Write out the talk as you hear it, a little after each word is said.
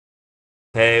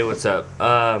Hey, what's up?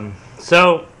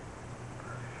 So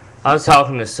I was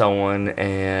talking to someone,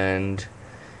 and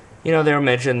they were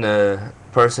mentioning the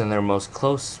person they're most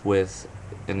close with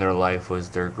in their life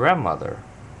was their grandmother,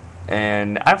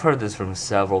 and I've heard this from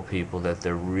several people that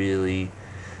they're really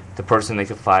the person they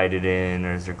confided in,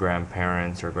 or is their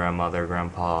grandparents, or grandmother,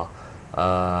 grandpa.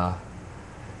 Uh,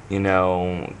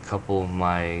 a couple of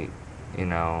my, you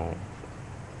know,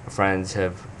 friends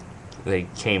have they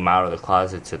came out of the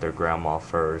closet to their grandma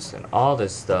first, and all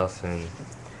this stuff, and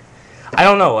I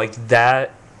don't know, like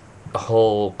that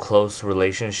whole close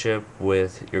relationship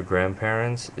with your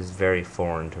grandparents is very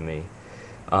foreign to me.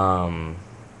 Um,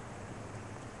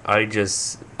 I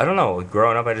don't know,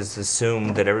 growing up, I just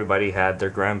assumed that everybody had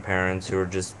their grandparents who were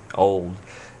just old.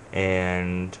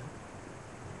 And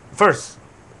first,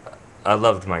 I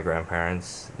loved my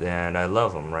grandparents, and I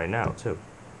love them right now, too.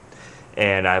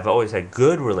 And I've always had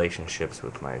good relationships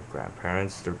with my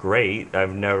grandparents. They're great.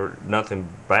 I've never nothing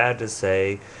bad to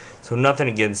say, so nothing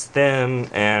against them.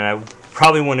 And I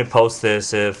probably wouldn't post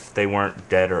this if they weren't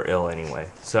dead or ill anyway.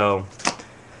 So,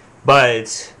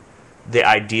 but the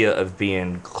idea of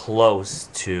being close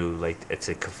to, like, it's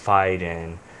a confide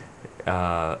in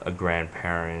a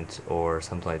grandparent or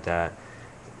something like that.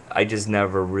 I just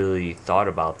never really thought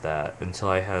about that until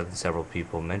I had several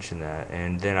people mention that,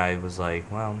 and then I was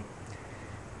like, well,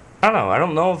 I don't know. I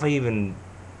don't know if I even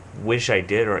wish I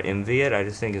did or envy it. I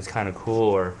just think it's kind of cool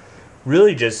or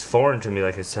really just foreign to me.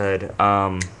 Like I said,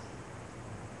 I've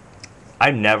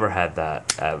never had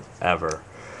that ever.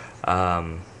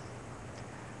 Um,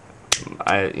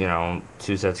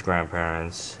 two sets of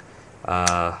grandparents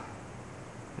uh,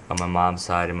 on my mom's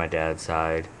side and my dad's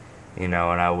side. And me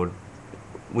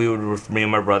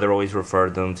and my brother always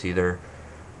referred them to either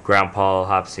Grandpa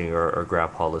Hopsinger or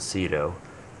Grandpa Lucido.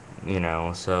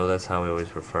 So that's how we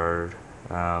always referred.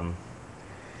 Um,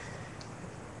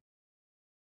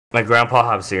 my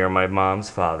grandpa Hopsinger, my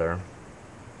mom's father,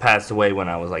 passed away when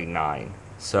I was like 9.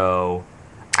 So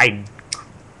I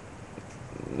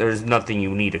there's nothing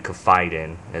you need to confide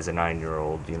in as a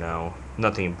 9-year-old.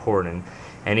 Nothing important.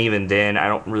 And even then, I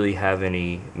don't really have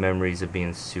any memories of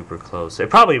being super close. It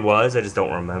probably was, I just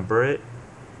don't remember it.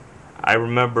 I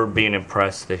remember being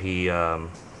impressed that he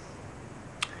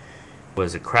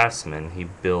was a craftsman. He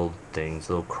built things,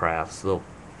 little crafts, the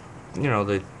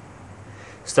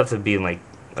stuff that being like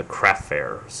a craft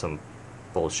fair or some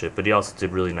bullshit. But he also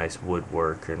did really nice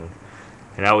woodwork, and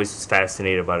I always was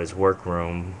fascinated about his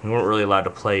workroom. We weren't really allowed to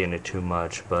play in it too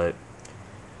much, but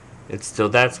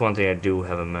that's one thing I do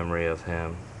have a memory of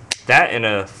him. That and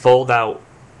a fold out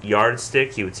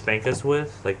yardstick he would spank us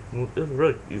with. Like, it was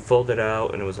really, you fold it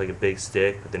out and it was like a big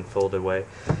stick, but then fold it away.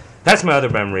 That's my other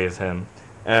memory of him.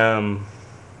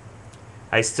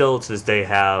 I still to this day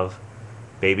have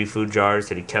baby food jars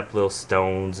that he kept little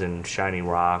stones and shiny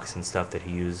rocks and stuff that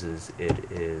he uses.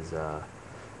 It is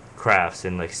crafts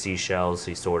and like seashells.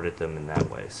 He sorted them in that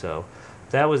way. So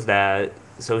that was that.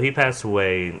 So he passed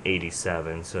away in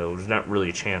 '87. So there's not really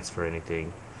a chance for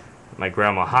anything. My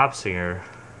grandma Hopsinger,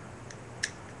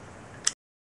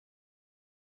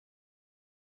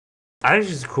 I was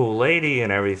just a cool lady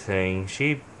and everything.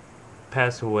 She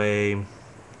passed away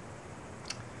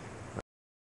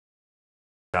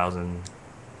 2000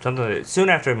 something soon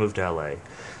after I moved to LA.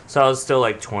 So I was still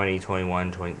like 20,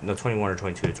 21, 20, no 21 or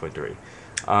 22 to 23.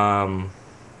 Um,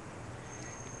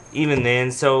 Even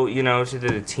then, so she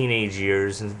did the teenage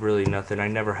years and really nothing. I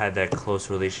never had that close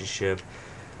relationship.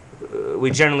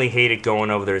 We generally hated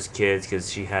going over there as kids because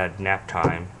she had nap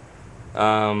time.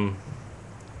 Um,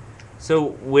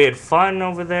 so we had fun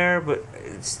over there, but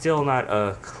it's still not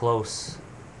a close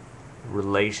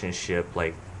relationship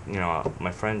like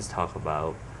my friends talk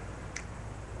about.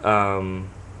 Um,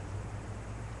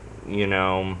 you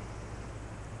know,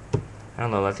 I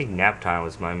don't know. I think nap time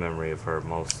was my memory of her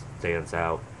most stands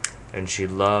out, and she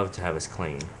loved to have us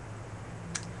clean.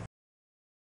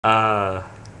 Uh,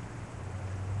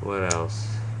 what else?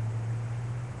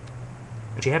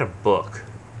 She had a book.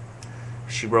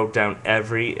 She wrote down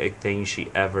everything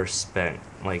she ever spent.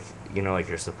 Like, like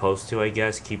you're supposed to, I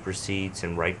guess, keep receipts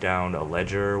and write down a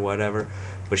ledger or whatever.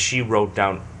 But she wrote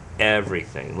down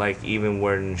everything. Like, even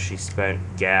when she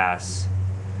spent gas,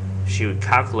 she would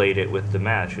calculate it with the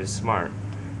math. She was smart.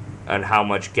 And how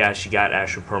much gas she got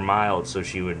actually per mile. So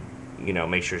she would,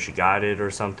 make sure she got it or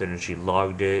something, and she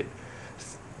logged it.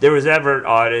 If there was ever an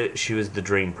audit, she was the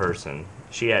dream person.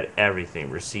 She had everything,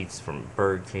 receipts from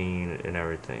Burger King and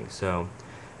everything. So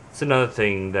it's another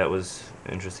thing that was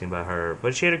interesting about her.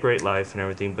 But she had a great life and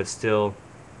everything, but still,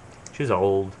 she was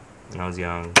old and I was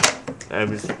young. I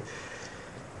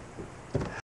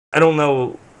don't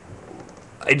know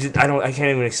I can't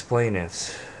even explain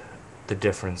it, the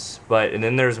difference. But and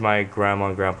then there's my grandma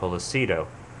and grandpa Lucido,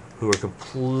 who are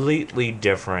completely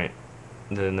different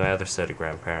than the other set of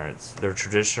grandparents. They're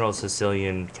traditional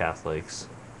Sicilian Catholics.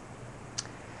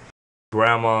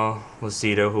 Grandma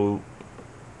Lucido, who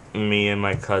me and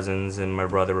my cousins and my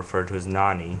brother referred to as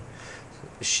Nani,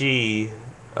 she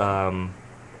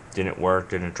didn't work,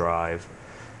 didn't drive.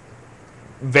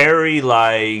 Very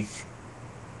like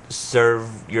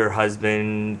serve your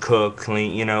husband, cook,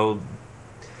 clean,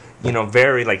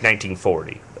 very like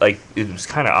 1940. Like it was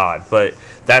kind of odd, but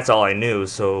that's all I knew,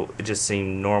 so it just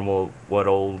seemed normal what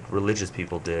old religious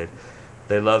people did.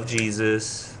 They loved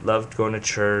Jesus, loved going to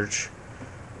church.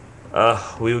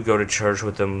 We would go to church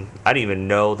with them. I didn't even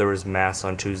know there was mass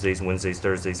on Tuesdays, Wednesdays,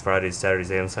 Thursdays, Fridays,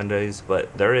 Saturdays, and Sundays,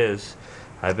 but there is.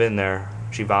 I've been there.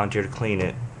 She volunteered to clean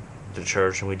it, the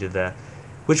church, and we did that.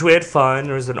 Which we had fun.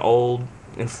 There was an old,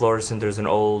 in Florissant, there's an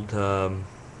old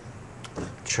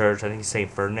church, I think St.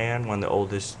 Ferdinand, one of the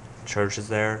oldest churches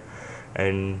there.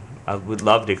 And I would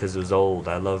loved it because it was old.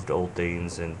 I loved old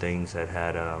things and things that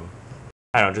had, I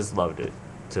don't know, just loved it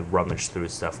to rummage through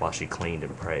stuff while she cleaned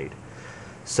and prayed.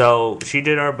 So she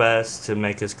did our best to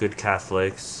make us good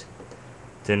Catholics.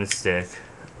 Didn't stick,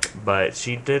 but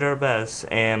she did her best.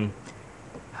 And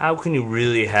how can you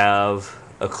really have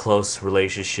a close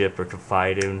relationship or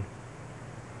confide in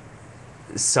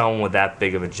someone with that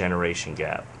big of a generation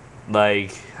gap?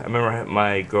 Like, I remember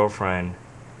my girlfriend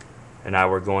and I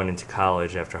were going into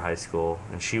college after high school,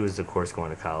 and she was, of course, going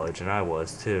to college, and I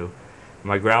was too.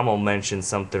 My grandma mentioned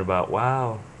something about,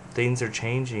 wow, things are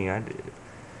changing.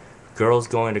 Girls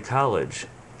going to college.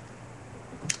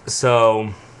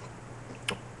 So,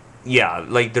 yeah,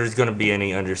 like there's going to be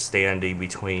any understanding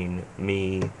between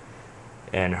me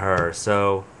and her.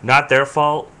 So, not their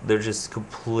fault. They're just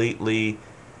completely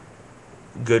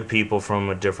good people from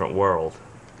a different world.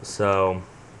 So,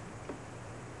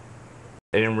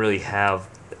 I didn't really have,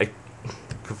 I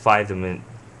confide them in,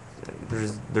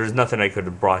 there's nothing I could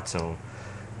have brought to them.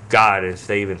 God, if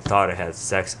they even thought I had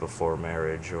sex before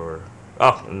marriage, or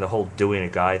and the whole doing a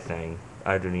guy thing,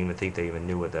 I didn't even think they even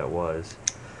knew what that was.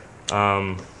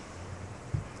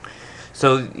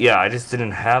 So yeah, I just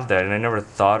didn't have that, and I never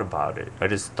thought about it. I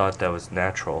just thought that was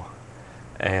natural.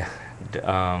 And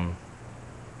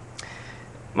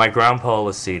my grandpa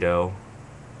Lucido,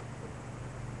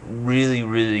 really,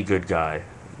 really good guy.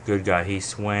 Good guy. He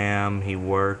swam. He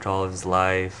worked all his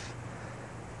life.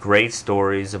 Great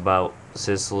stories about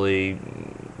Sicily.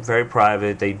 Very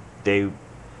private. They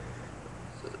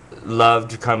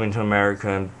loved coming to America,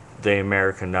 and they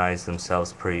Americanized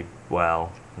themselves pretty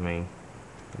well. I mean,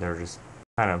 they're just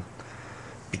kind of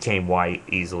became white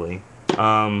easily.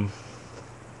 They're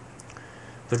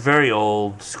very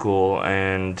old school,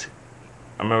 and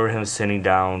I remember him sitting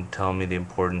down telling me the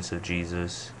importance of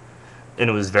Jesus. And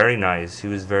it was very nice. He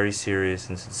was very serious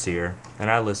and sincere.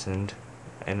 And I listened,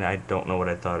 and I don't know what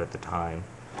I thought at the time.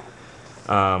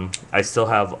 I still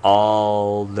have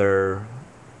all their...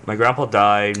 My grandpa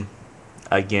died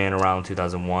again around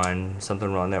 2001, something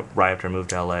around that, right after I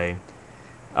moved to LA.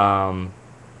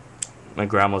 My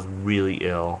grandma's really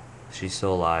ill. She's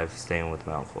still alive, staying with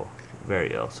my uncle.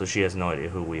 Very ill. So she has no idea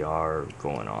who we are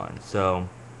going on. So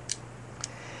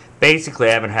basically,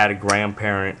 I haven't had a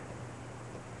grandparent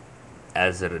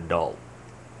as an adult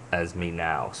as me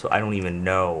now. So I don't even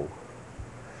know.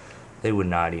 They would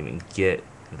not even get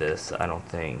this, I don't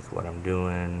think, what I'm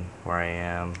doing, where I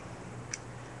am.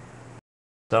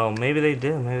 So maybe they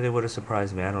did. Maybe they would have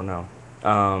surprised me. I don't know.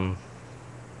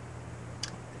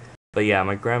 But yeah,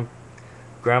 my grandma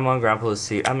and grandpa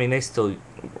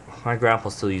my grandpa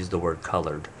still used the word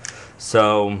colored.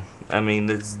 So, I mean,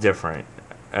 it's different.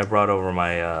 I brought over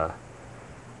my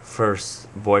first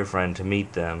boyfriend to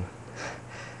meet them,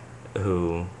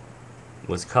 who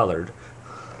was colored.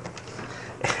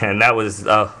 And that was,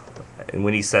 and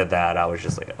when he said that, I was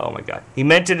just like, oh my God. He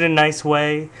meant it in a nice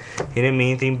way. He didn't mean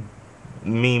anything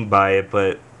mean by it,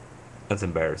 but that's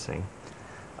embarrassing.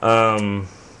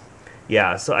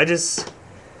 Yeah, so I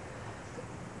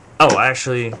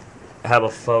actually have a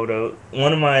photo.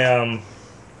 One of my,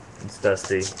 it's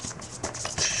dusty.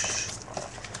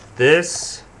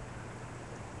 This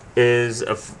is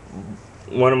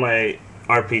one of my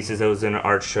art pieces that was in an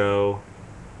art show.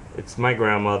 It's my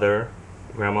grandmother,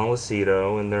 Grandma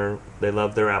Lucido, and they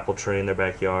love their apple tree in their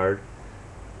backyard.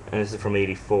 And this is from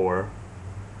 '84.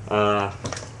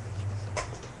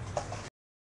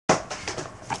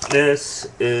 This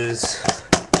is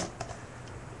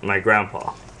my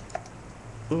grandpa.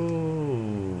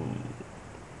 Ooh.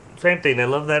 Same thing, they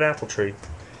love that apple tree.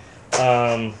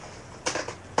 And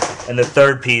the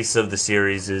third piece of the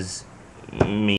series is me